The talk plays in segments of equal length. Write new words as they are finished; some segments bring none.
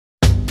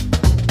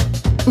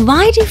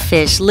Why do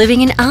fish living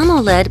in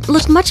amoled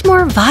look much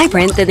more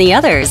vibrant than the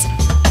others?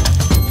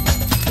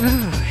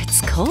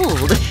 It's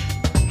cold.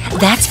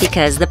 That's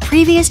because the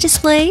previous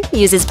display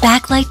uses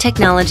backlight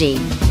technology.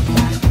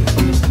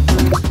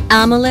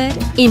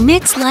 AMOLED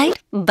emits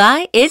light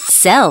by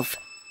itself.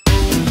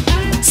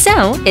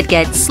 So it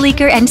gets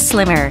sleeker and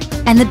slimmer,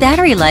 and the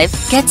battery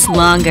life gets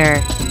longer.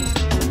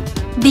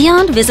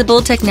 Beyond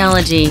visible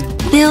technology,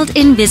 build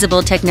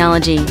invisible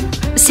technology.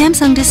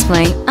 Samsung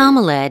Display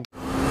AMOLED.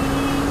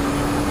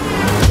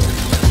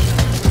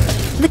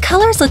 The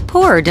colors look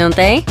poor, don't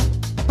they?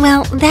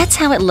 Well, that's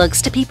how it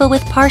looks to people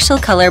with partial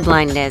color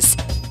blindness.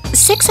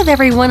 6 of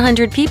every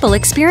 100 people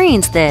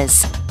experience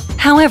this.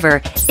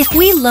 However, if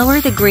we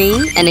lower the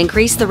green and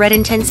increase the red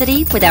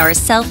intensity with our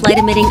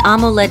self-light-emitting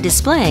AMOLED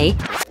display,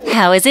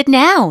 how is it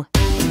now?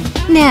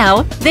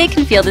 Now, they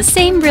can feel the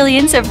same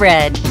brilliance of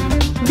red.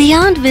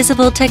 Beyond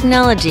visible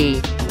technology,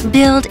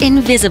 build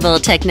invisible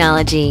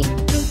technology.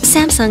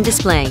 Samsung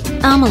Display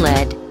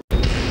AMOLED.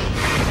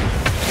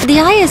 The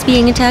eye is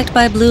being attacked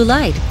by blue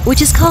light,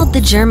 which is called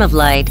the germ of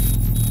light.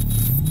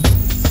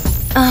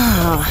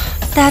 Oh,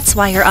 that's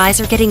why your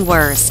eyes are getting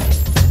worse.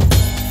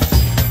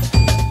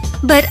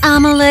 But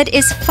AMOLED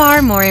is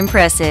far more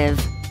impressive.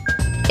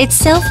 Its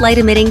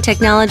self-light-emitting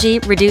technology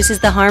reduces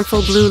the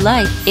harmful blue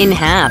light in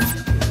half.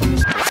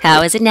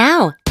 How is it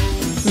now?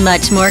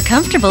 Much more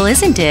comfortable,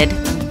 isn't it?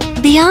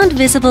 Beyond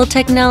visible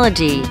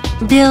technology,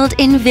 build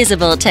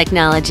invisible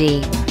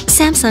technology.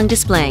 Samsung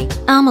Display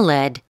AMOLED.